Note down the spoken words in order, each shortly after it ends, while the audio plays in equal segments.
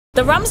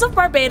The Rums of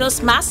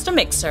Barbados Master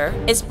Mixer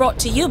is brought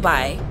to you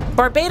by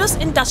Barbados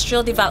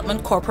Industrial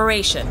Development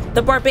Corporation,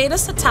 the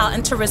Barbados Hotel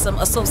and Tourism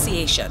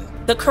Association,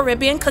 the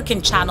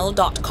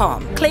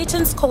CaribbeanCookingChannel.com,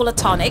 Clayton's Cola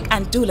Tonic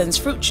and Doolan's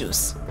Fruit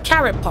Juice,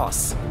 Carrot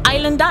Paws,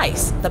 Island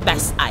Ice, the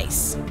best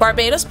ice,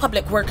 Barbados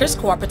Public Workers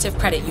Cooperative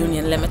Credit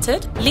Union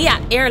Limited,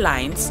 Liat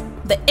Airlines,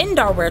 the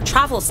Indoorwear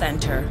Travel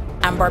Center,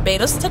 and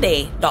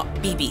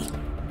BarbadosToday.bb.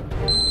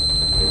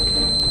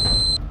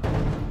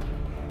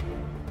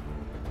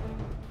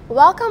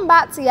 Welcome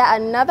back to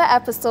yet another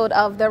episode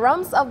of the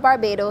Rums of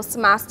Barbados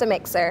Master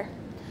Mixer.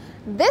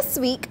 This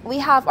week we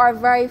have our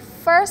very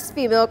first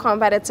female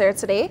competitor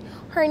today.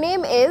 Her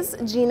name is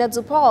GINA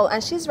DUPAL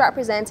and she's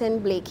representing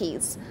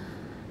Blakey's.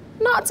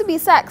 Not to be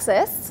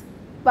sexist,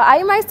 but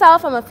I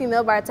myself am a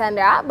female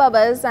bartender at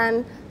Bubba's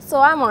and so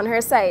I'm on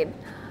her side.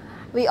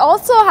 We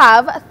also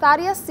have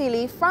THADDEUS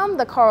Seeley from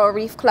the Coral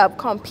Reef Club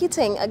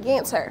competing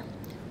against her.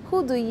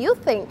 Who do you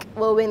think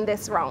will win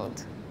this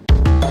round?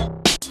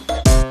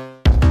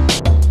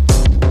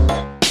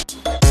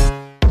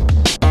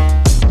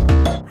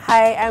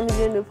 Hi, I'm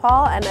GINA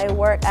DUPAL and I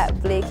work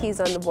at Blakey's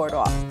on the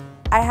boardwalk.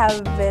 I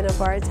have been a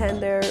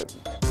bartender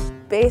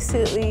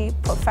basically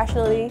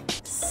professionally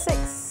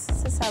 6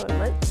 to 7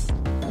 months.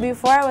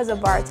 Before I was a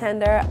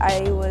bartender,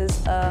 I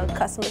was a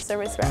customer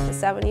service rep for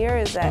 7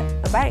 years at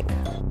a bank.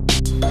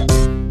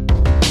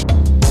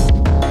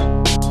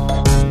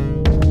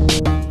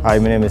 Hi,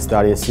 my name is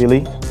THADDEUS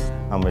Seeley.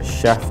 I'm a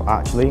chef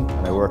actually,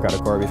 and I work at the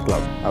Coral Reef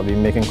Club. I've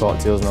been making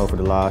cocktails now for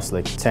the last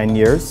 10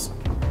 years.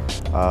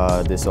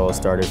 This all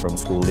started from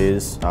school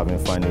days, having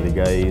fun with the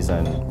guys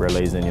and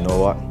realizing, you know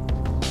what,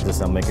 this is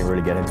something I can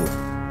really get into.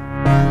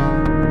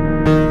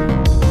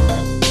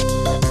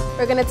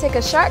 We're going to take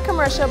a short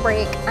commercial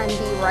break and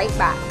be right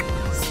back.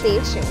 Stay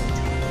tuned.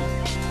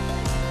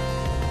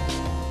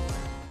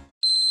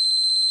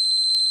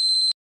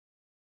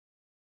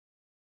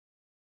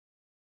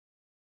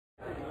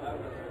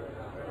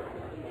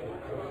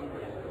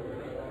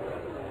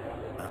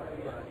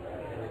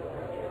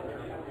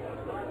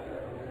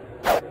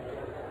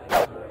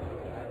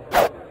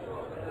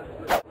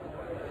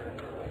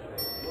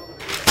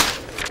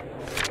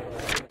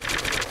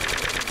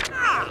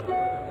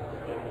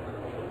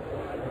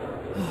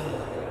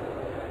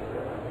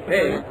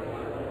 Hey.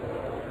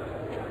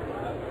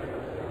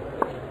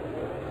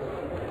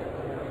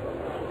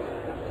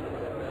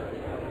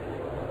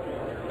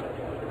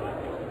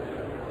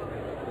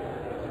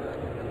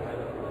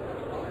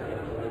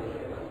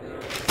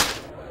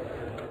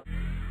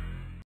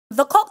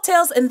 The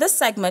cocktails in this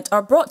segment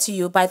are brought to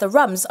you by the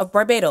Rums of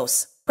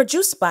Barbados,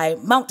 produced by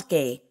Mount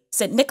Gay,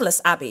 St.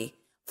 Nicholas Abbey,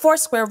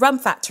 Foursquare Rum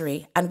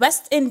Factory, and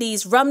West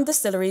Indies Rum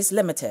Distilleries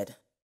Limited.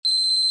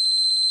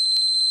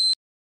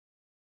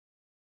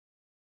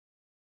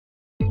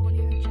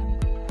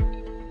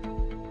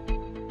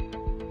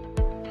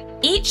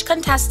 Each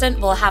contestant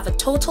will have a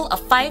total of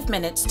 5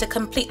 minutes to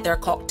complete their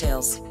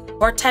cocktails.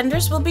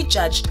 Bartenders will be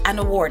judged and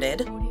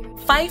awarded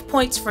 5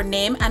 points for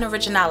name and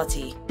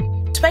originality,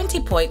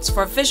 20 points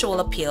for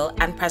visual appeal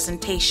and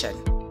presentation,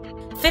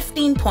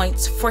 15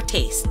 points for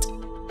taste,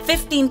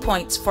 15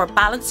 points for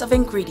balance of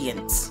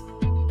ingredients,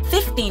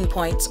 15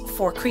 points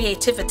for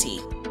creativity,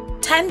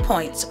 10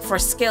 points for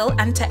skill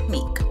and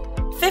technique,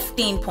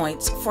 15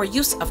 points for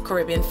use of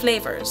Caribbean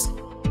flavors,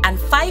 and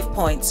 5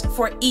 points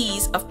for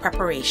ease of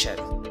preparation.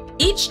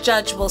 Each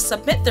judge will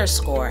submit their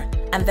score,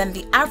 and then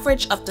the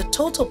average of the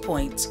total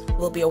points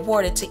will be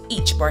awarded to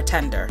each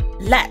bartender.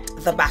 Let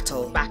the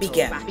battle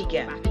begin.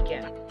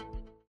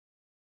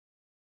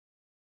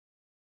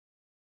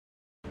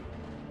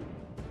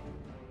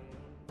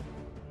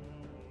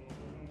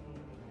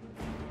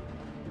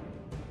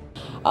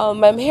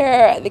 I'm here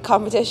at the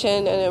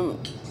competition and I'm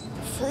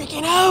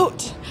freaking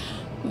out,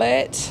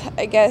 but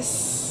I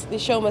guess the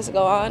show must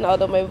go on,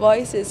 although my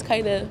voice is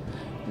kind of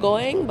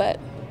going, but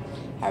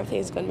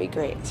everything's going to be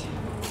great.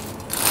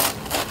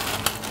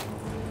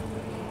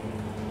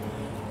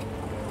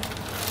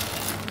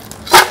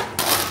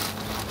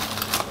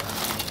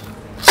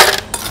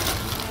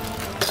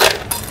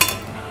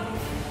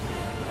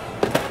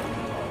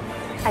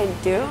 I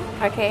do?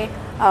 Okay.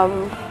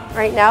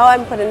 Right now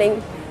I'm putting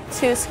in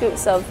 2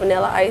 scoops of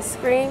vanilla ice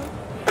cream.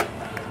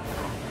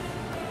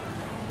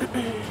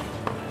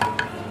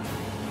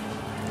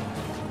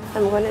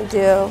 I'm going to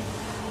do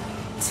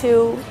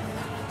 2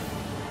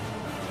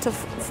 to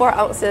 4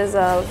 ounces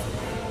of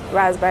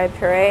raspberry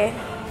puree.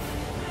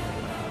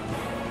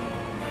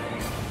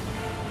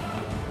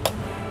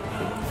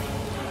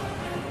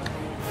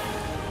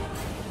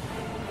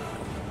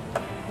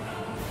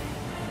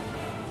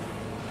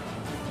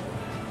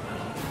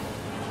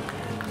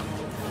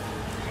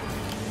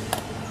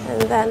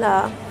 And then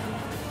an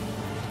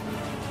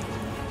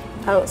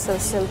ounce of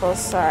simple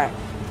syrup.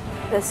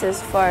 This is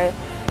for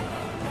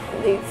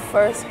the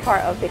first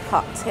part of the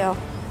cocktail.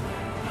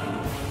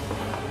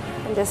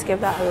 And just give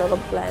that a little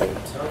blend.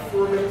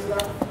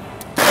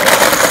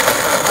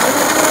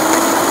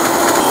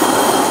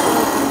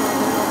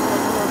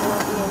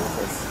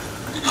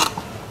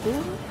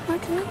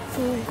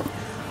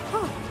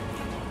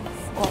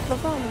 the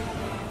rum.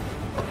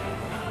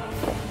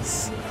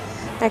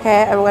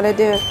 Okay, I'm gonna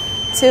do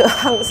 2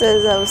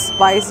 ounces of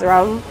spiced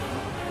rum.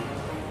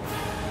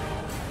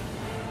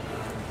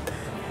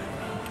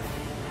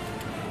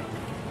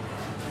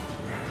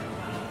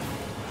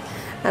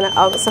 And an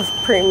ounce of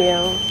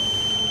premium.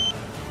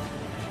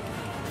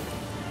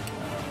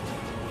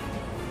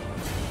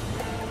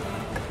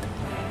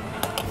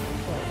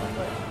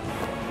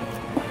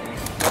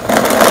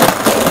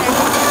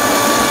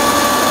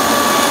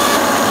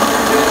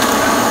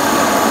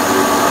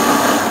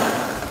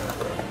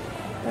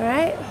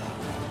 Alright,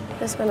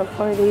 just gonna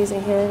pour these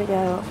in here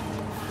together.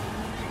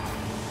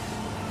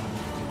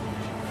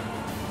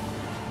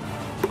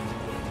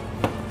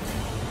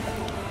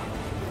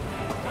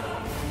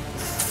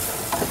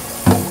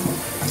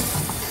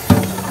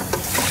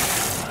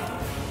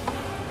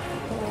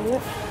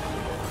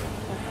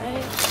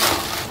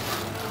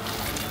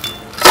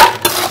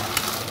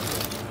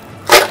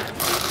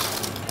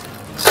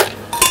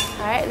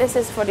 Alright, this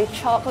is for the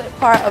chocolate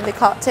part of the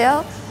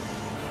cocktail.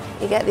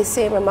 You get the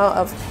same amount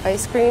of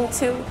ice cream,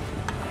 two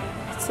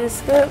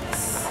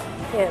scoops.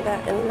 Get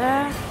that in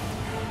there.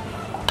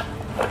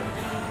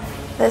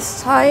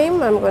 This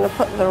time I'm going to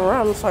put the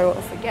rum so I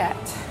won't forget.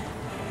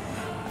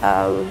 You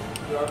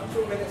have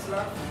 2 minutes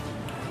left.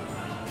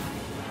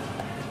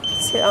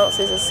 2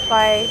 ounces of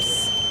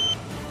spice.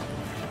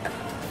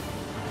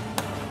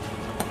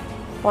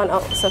 1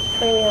 ounce of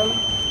premium.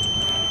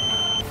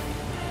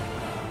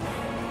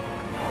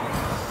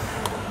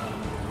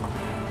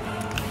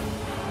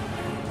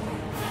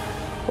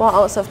 One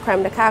ounce of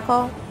creme de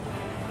cacao.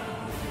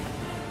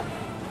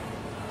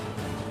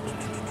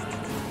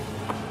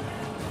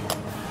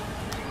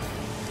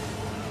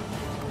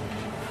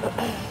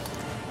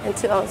 And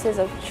 2 ounces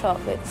of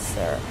chocolate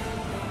syrup.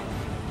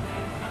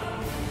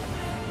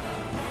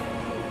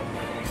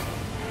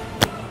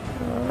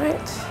 All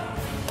right,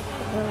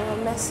 a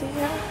little messy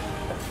here,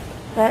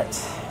 but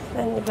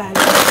then you blend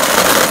it.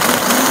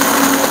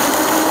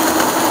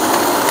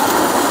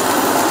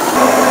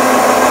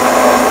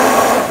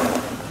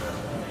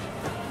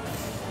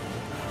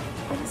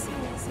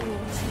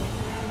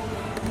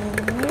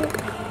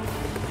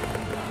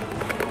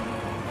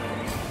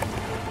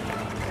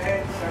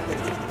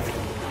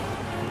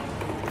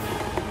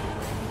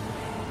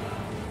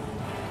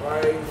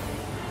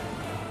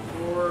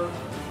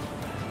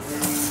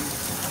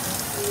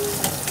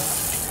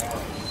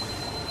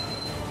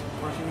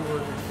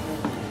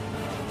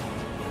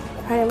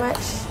 Pretty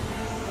much,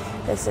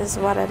 this is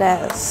what it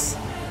is.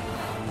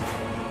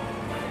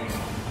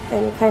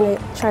 And you kind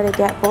of try to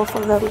get both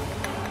of them.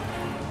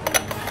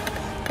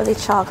 But the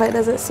chocolate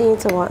doesn't seem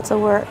to want to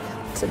work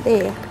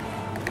today.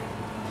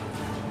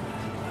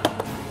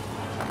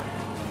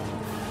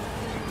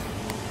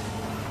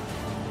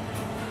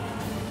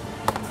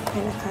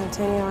 Kind of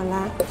continue on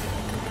that.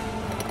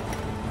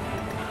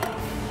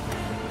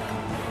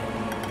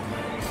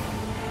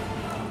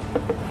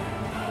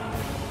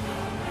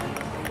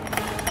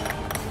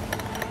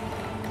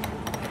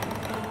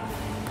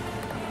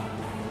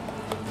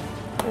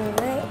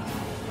 Alright,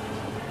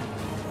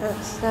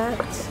 that's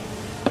that.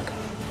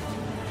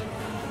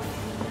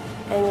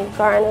 And you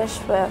garnish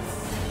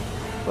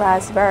with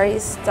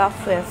raspberries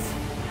stuffed with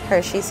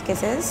Hershey's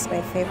Kisses,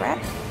 my favorite.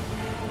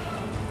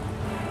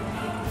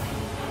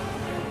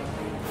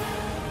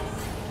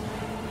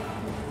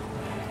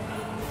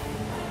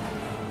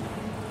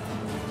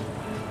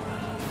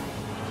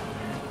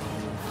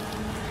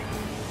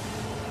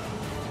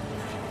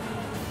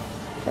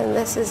 And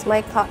this is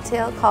my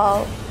cocktail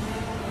called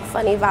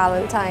Funny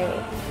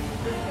Valentine.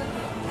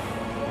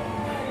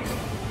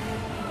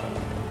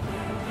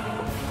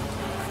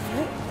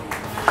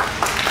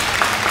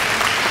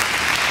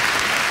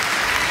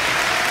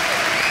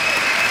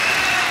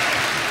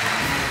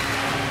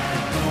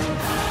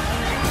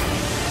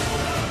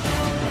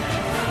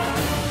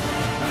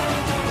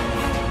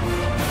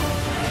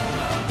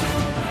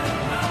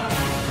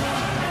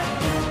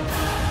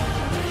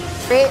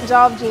 Great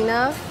job,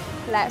 Gina.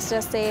 Let's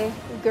just say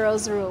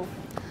girls rule.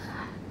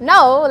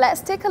 Now,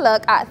 let's take a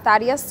look at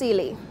THADDEUS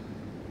Seeley.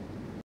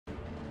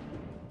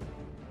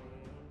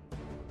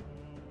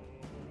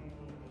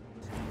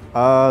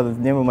 The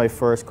name of my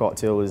first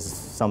cocktail is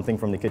Something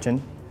from the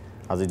Kitchen.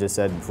 As I just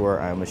said before,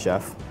 I'm a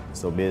chef.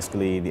 So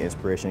basically, the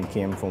inspiration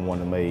came from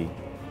one of my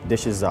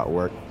dishes at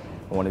work.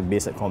 One of the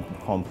basic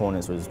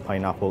components was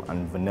pineapple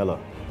and vanilla,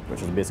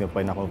 which was basically a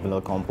pineapple and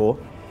vanilla compo.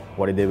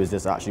 What I did was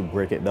just actually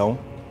break it down,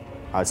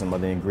 add some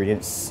other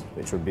ingredients,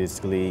 which were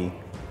basically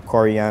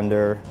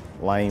coriander,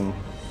 lime,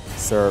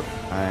 syrup,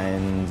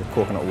 and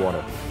coconut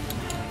water.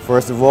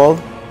 First of all,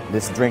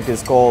 this drink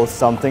is called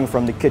Something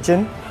from the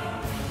Kitchen.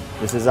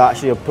 This is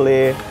actually a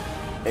play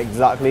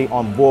exactly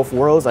on both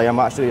worlds. I am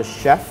actually a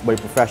chef by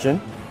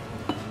profession.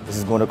 This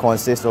is going to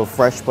consist of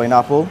fresh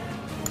pineapple,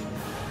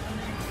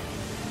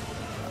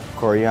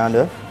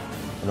 coriander,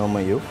 don't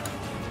mind you.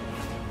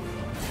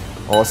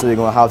 Also, you're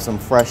going to have some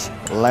fresh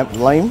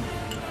lime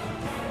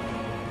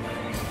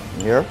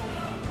here.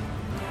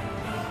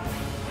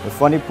 The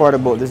funny part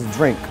about this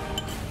drink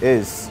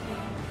is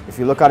if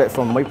you look at it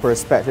from my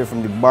perspective,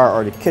 from the bar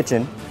or the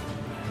kitchen,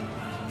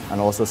 and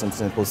also some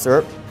simple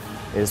syrup,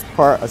 is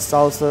part a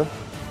salsa,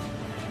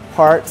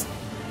 part,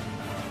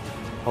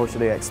 how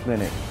should I explain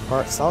it?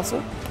 Part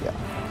salsa? Yeah.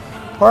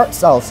 Part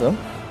salsa,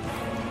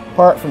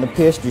 part from the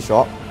pastry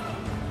shop,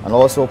 and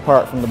also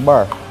part from the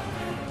bar.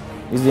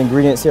 These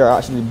ingredients here are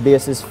actually the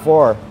basis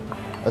for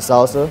a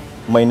salsa,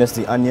 minus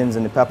the onions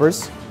and the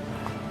peppers.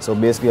 So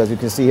basically, as you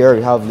can see here,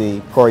 we have the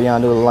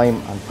coriander, lime,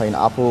 and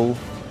pineapple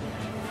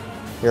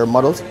here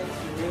muddled.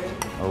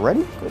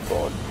 Already? Good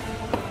God.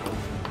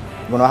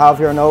 We're gonna have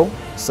here now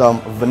some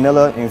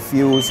vanilla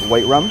infused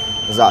white rum.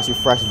 This is actually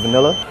fresh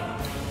vanilla.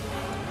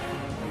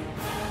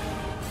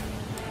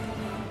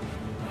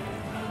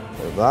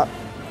 Like that.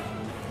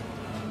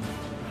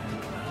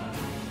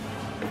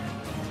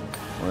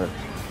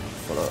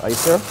 Full of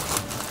ice here.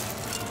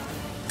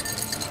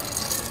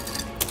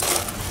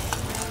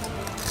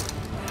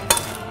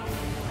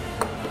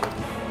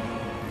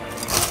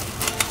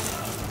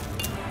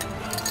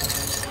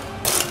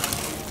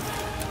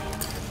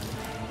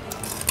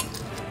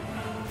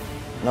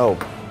 No.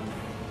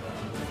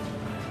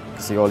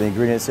 See all the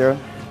ingredients here.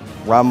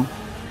 Rum.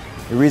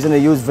 The reason they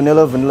use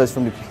vanilla is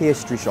from the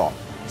pastry shop.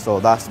 So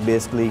that's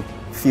basically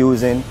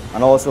fusing.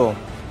 And also,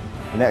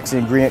 the next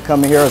ingredient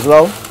coming here as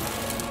well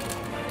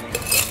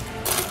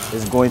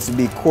is going to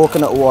be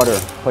coconut water.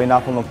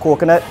 Pineapple and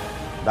coconut.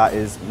 That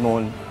is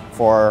known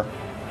for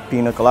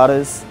pina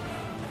coladas,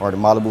 or the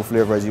Malibu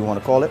flavor as you want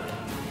to call it.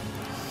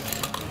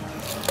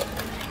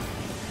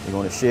 You're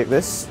going to shake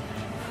this.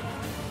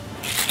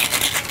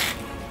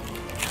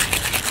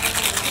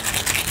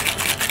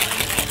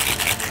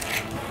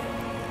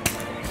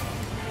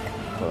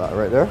 Put that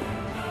right there.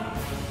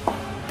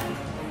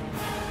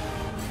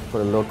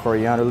 Put a little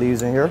coriander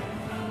leaves in here,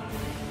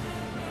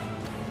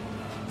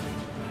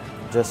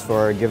 just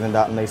for giving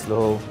that nice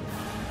little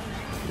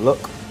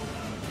look.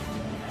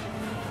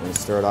 And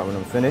stir that when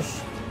I'm finished.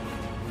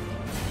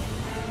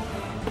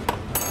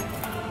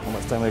 How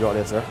much time I got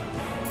there, sir?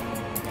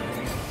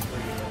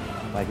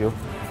 Thank you.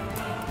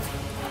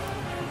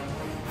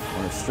 I'm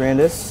going to strain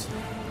this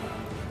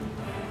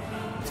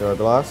into our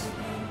glass.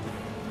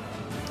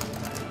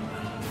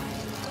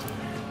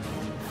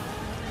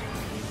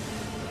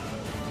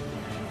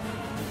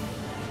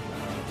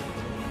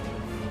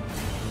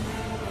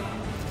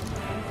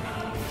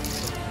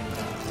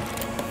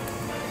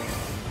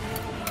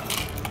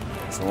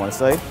 On one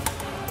side.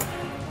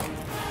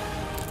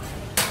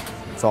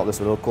 Salt this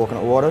with a little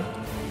coconut water.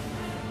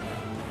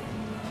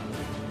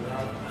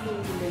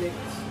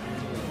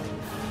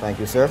 Thank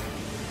you, sir.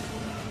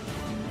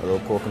 A little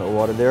coconut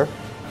water there.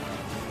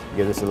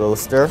 Give this a little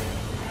stir.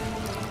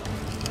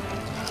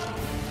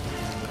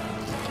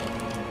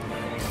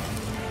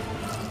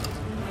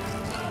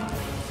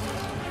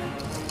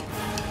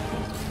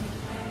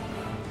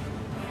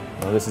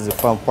 Now this is the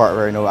fun part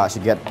where I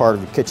actually get part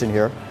of the kitchen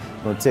here.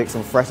 I'm going to take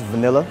some fresh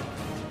vanilla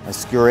and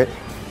skewer it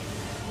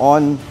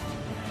on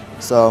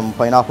some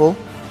pineapple,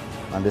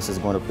 and this is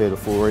going to play the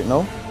fool right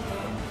now,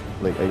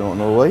 like I don't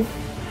know why.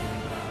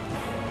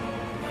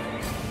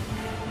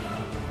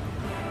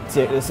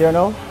 Take this here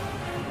now,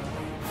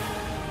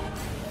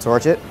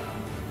 torch it.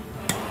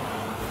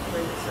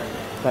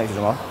 Thanks,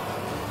 Jamal.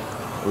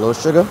 A little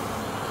sugar.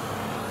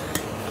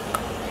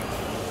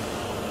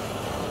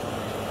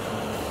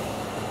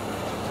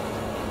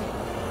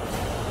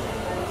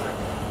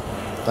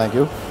 Thank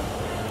you.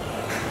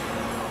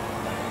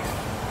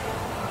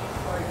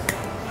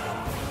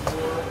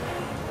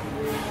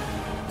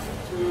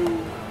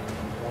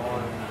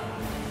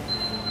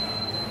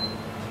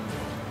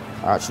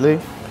 Actually,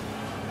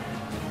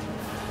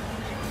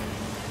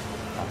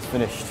 that's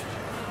finished.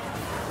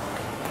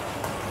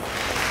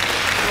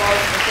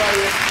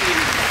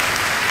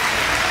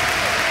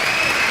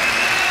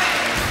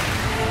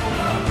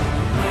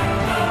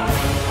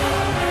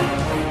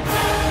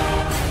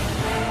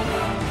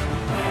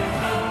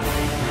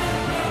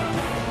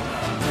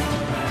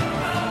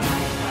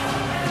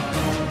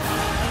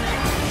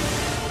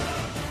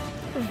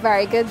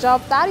 Very good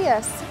job,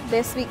 Thaddeus.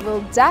 This week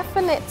will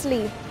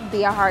definitely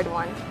be a hard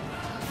one.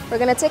 We're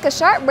going to take a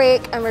short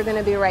break and we're going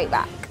to be right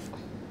back.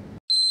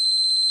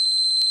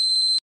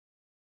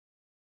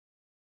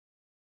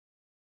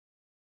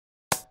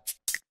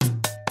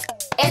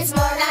 It's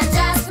more than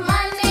just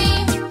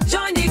money.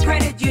 Join the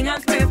credit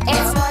union thrift club.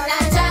 It's more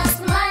than just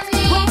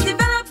money. Home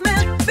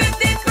development with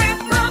the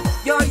thrift club.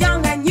 You're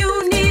young and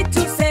you need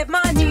to save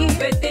money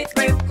with the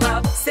thrift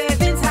club.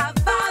 Savings have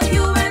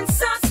value and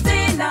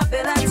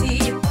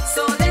sustainability.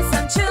 So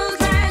listen,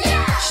 children,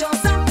 show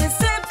some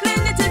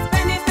discipline. It is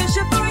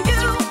beneficial for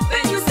you.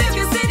 When you save,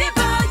 you see the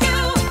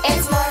value.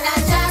 It's more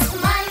than just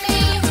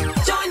money.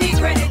 Join the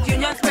credit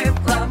union thrift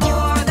club.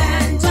 More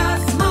than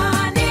just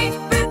money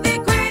with the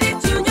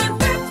credit union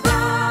thrift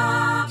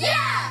club.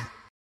 Yeah!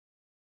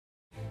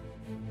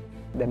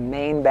 The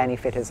main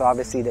benefit is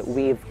obviously that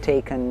we've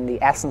taken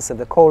the essence of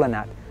the kola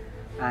nut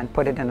and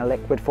put it in a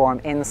liquid form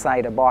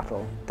inside a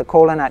bottle. The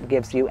cola nut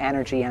gives you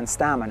energy and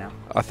stamina.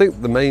 I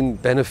think the main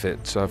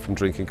benefit from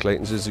drinking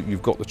Clayton's is that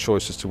you've got the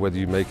choice as to whether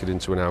you make it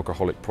into an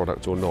alcoholic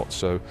product or not.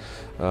 So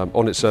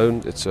on its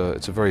own, it's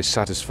a very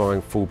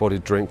satisfying,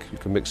 full-bodied drink. You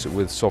can mix it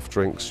with soft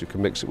drinks, you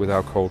can mix it with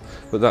alcohol,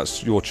 but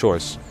that's your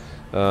choice.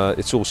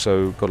 It's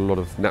also got a lot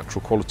of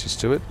natural qualities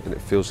to it, and it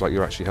feels like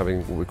you're actually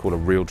having what we call a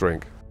real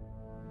drink.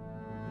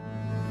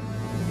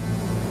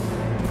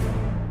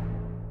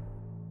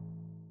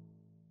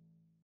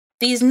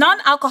 These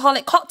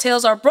non-alcoholic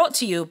cocktails are brought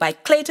to you by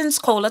Clayton's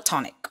Cola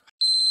Tonic.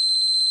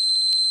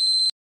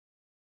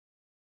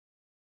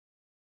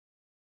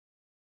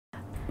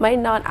 My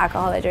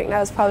non-alcoholic drink, that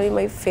was probably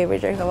my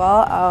favorite drink of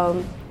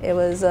all. It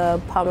was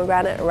a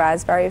pomegranate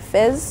raspberry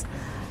fizz.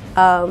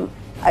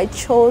 I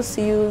chose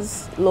to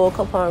use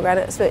local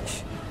pomegranates,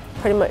 which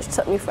pretty much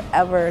took me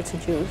forever to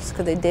juice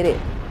because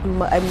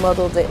I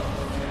muddled it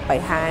by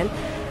hand.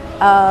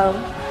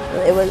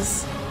 It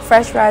was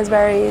fresh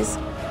raspberries,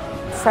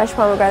 fresh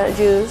pomegranate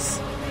juice,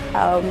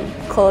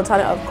 cola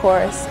tonic of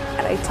course,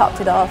 and I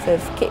topped it off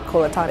with Kit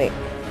Cola Tonic.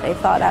 I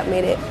thought that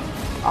made it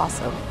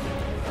awesome.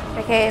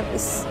 Okay,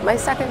 my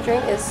second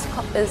drink is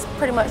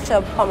pretty much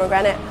a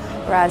pomegranate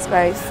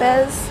raspberry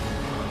fizz.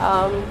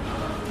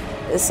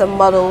 It's a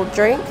muddled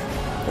drink.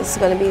 It's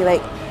going to be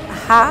like a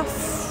half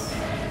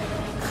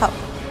cup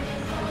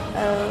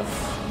of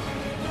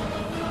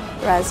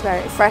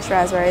fresh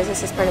raspberries.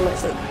 This is pretty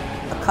much like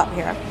a cup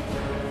here.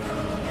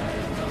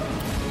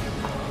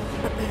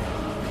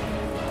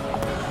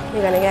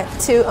 You're going to get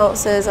 2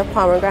 ounces of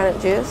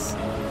pomegranate juice.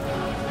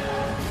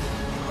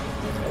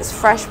 It's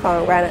fresh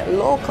pomegranate,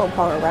 local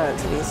pomegranate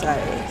to be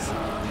precise.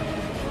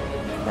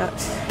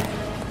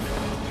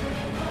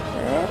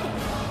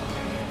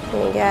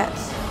 You get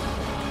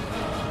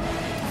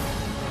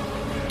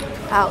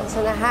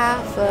 1.5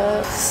 ounces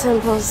of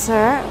simple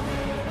syrup.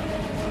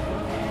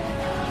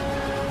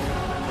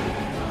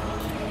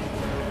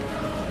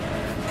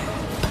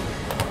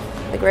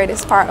 The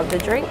greatest part of the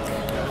drink,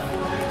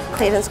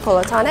 Clayton's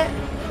Cola Tonic.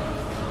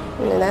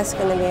 And then that's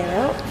going to be 1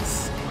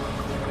 ounce.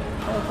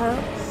 1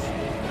 ounce.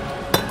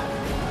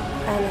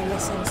 And I'm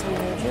missing some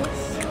more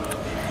juice.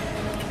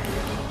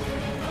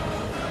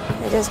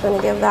 I'm just going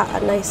to give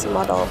that a nice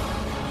muddle.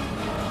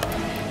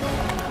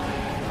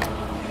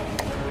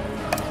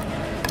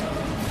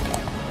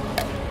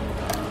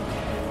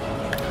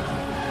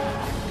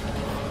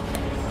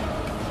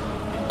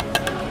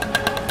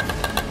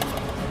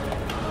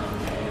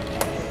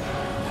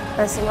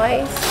 And some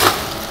ice.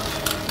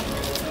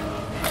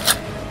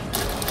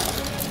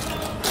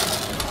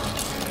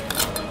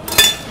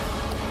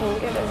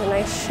 And give it a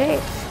nice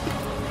shake.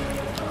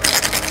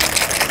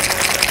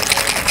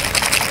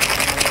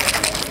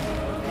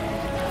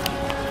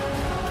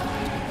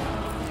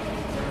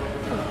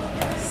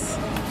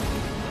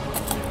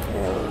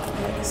 And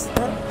mix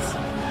that.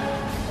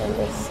 And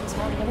just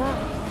top it up.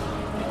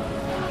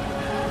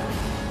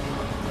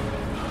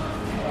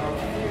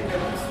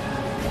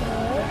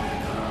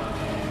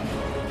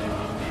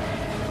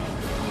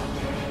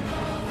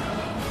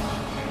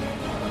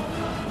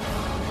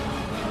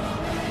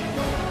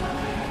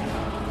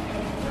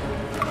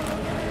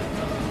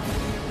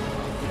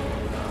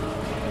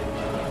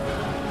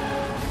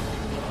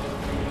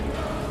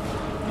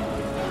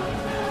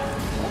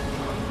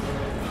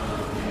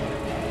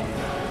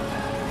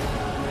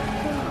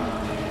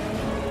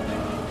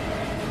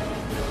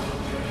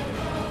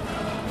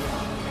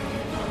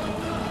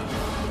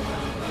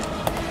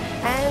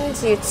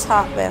 And you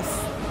top with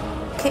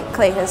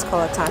Clayton's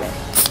Cola Tonic.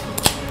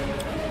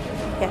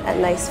 Get a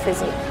nice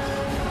fizzy.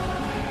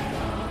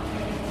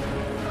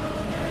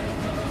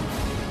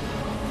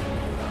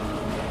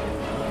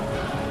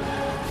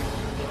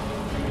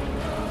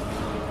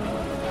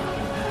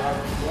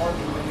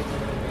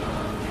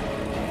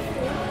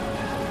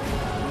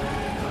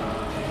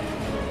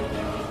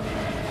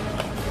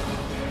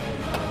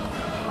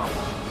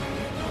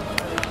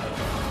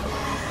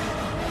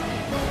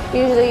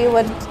 Usually you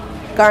would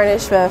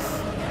garnish with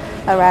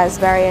a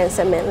raspberry and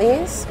some mint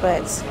leaves,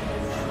 but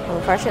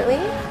unfortunately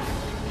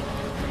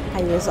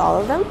I use all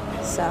of them,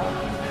 so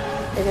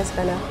we're just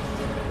gonna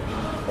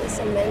put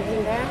some mint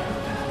in there.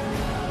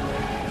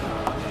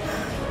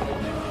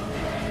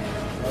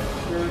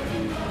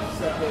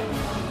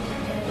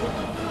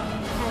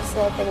 I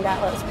still think that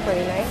looks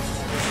pretty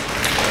nice.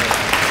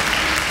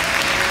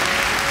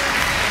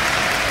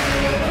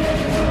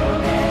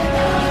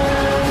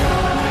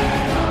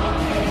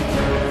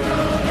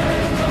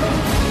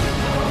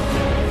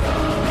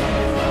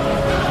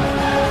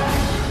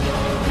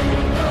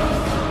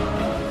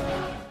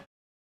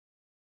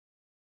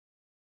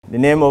 The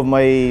name of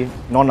my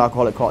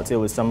non-alcoholic cocktail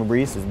was Summer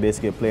Breeze. It's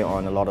basically a play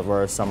on a lot of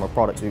our summer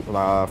products,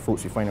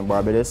 fruits we find in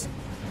Barbados.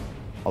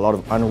 A lot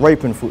of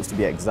unripened fruits to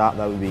be exact.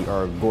 That would be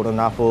our golden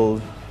apple,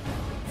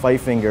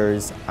 5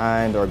 fingers,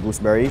 and our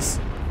gooseberries.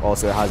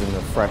 Also it has in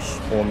the fresh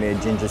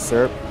homemade ginger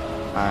syrup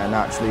and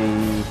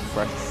actually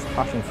fresh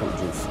passion fruit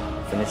juice.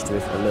 Finished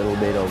with a little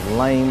bit of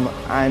lime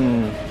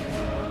and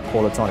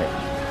cola tonic.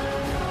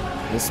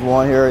 This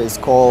one here is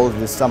called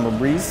the Summer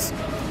Breeze.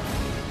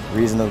 The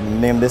reason I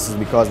named this is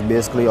because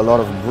basically a lot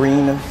of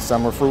green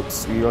summer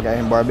fruits we look at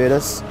in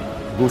Barbados.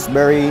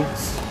 Gooseberries,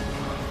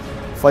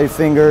 five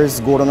fingers,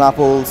 golden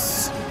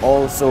apples,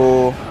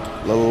 also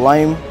a little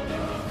lime,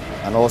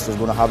 and also it's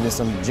going to have this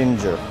some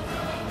ginger.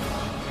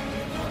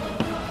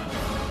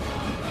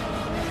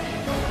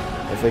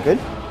 If I could.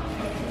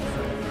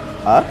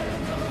 Huh?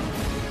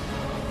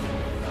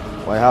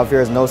 What I have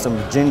here is now some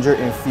ginger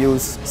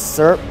infused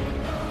syrup.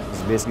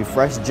 It's basically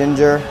fresh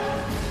ginger,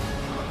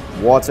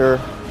 water,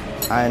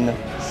 and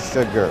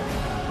sugar.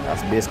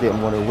 That's basically, I'm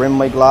going to rim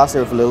my glass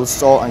here with a little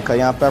salt and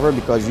cayenne pepper,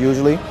 because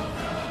usually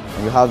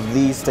when you have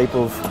these type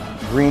of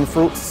green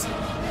fruits,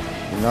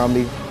 you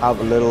normally have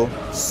a little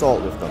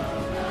salt with them.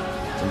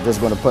 So I'm just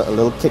going to put a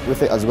little kick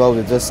with it as well,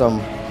 with just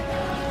some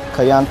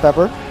cayenne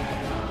pepper.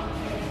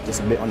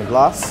 Just a bit on the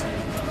glass,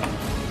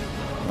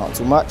 not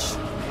too much.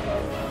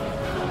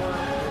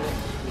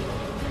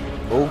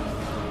 Oh,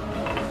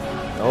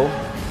 no,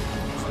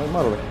 just gonna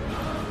muddle it.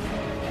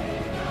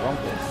 Wrong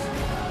place.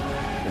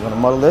 You're gonna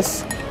muddle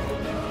this.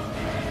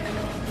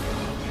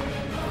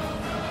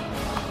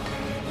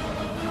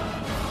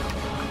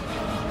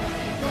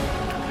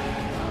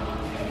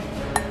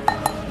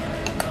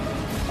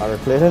 Our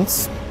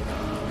Claytons.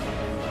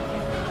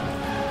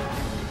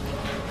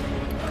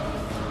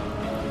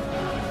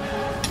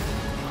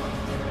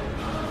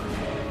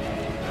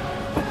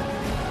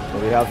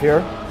 What we have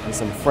here is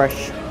some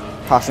fresh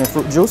passion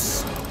fruit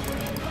juice,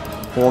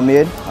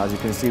 homemade, as you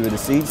can see with the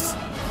seeds.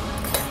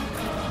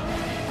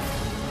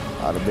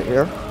 Add a bit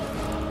here.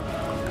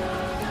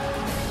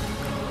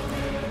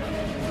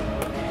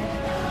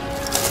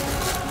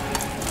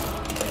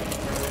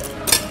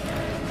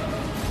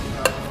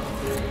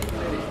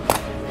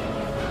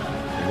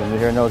 What we're going to do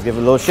here now is give it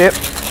a little shape.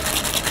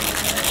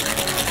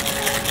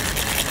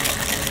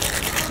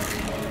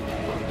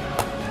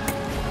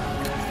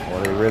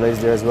 What I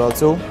realized there as well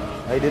too,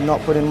 I did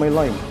not put in my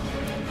lime.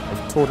 I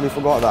totally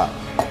forgot that.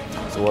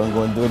 So what I'm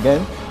going to do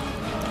again,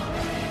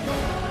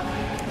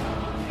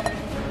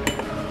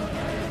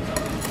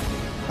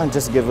 and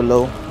just give a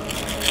little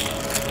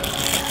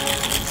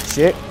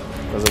shake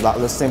because of that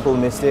little simple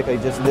mistake I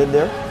just did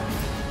there.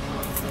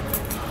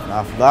 And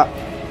after that,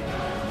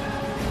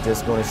 I'm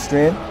just going to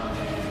strain.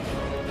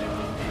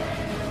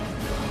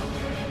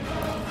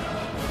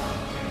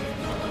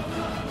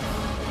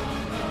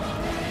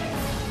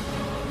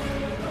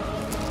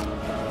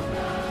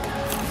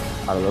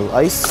 Add a little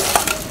ice.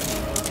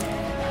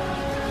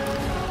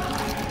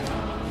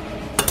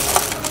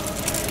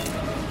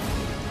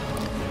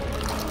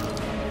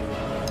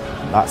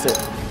 That's it.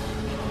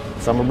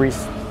 Summer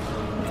Breeze.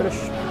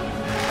 Finish.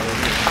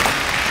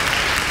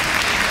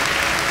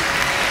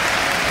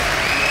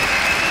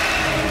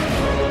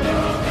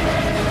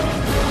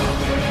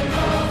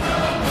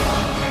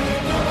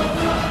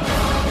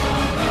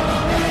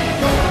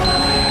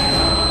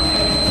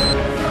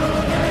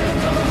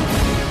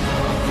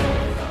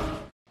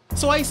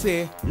 So I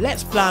say,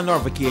 let's plan our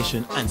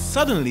vacation, and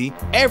suddenly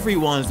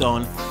everyone's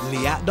on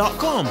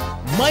Liat.com.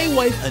 My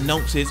wife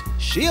announces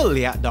she'll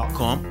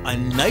Liat.com, a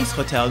nice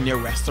hotel near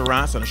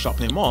restaurants and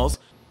shopping malls.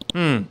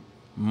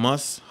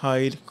 Must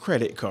hide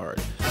credit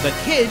card. The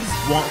kids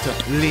want to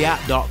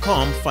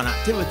Liat.com fun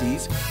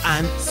activities,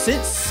 and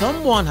since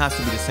someone has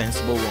to be the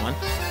sensible one,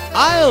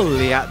 I'll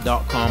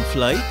Liat.com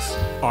flights,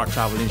 our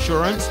travel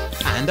insurance,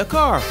 and a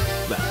car.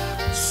 Well,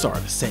 sort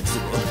of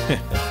sensible.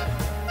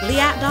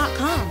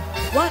 Liat.com.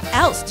 What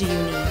else do you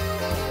need?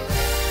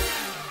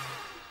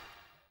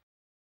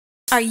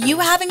 Are you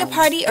having a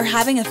party or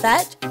having a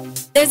fete?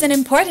 There's an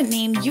important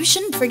name you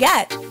shouldn't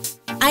forget.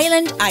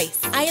 Island Ice.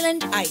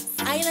 Island Ice.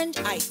 Island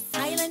Ice.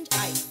 Island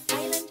Ice.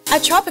 Island.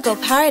 A tropical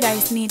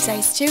paradise needs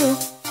ice too.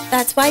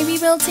 That's why we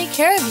will take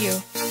care of you.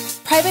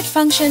 Private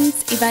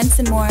functions, events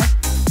and more.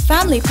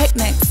 Family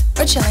picnics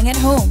or chilling at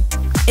home.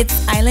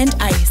 It's Island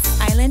Ice.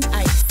 Island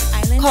Ice.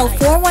 Island. Call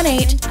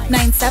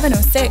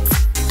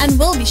 418-9706 and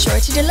we'll be sure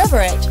to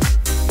deliver it.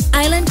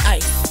 Island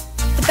Ice.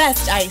 The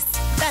best ice.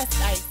 Best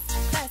ice.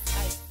 Best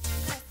ice.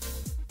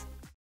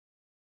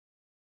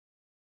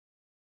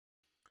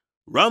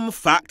 Rum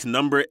fact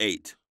number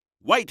 8.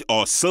 White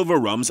or silver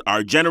rums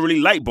are generally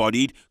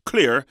light-bodied,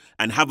 clear,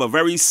 and have a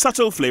very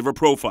subtle flavor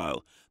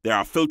profile. They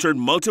are filtered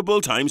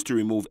multiple times to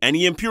remove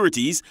any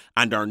impurities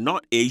and are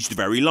not aged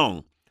very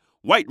long.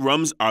 White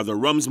rums are the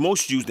rums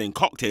most used in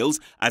cocktails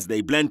as they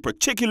blend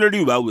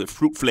particularly well with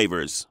fruit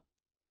flavors.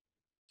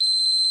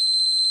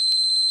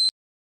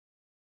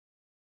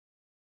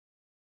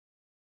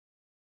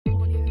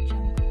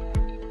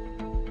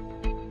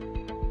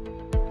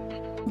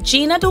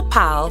 GINA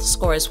DUPAL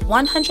scores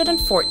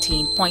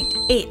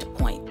 114.8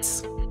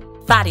 points.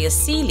 THADDEUS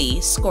Seeley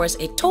scores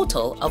a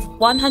total of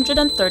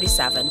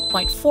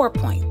 137.4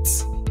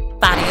 points.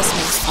 THADDEUS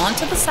moves on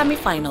to the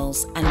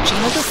semifinals and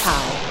GINA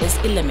DUPAL is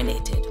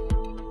eliminated.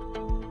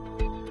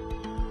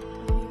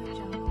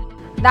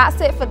 That's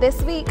it for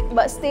this week,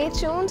 but stay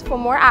tuned for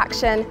more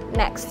action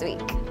next week.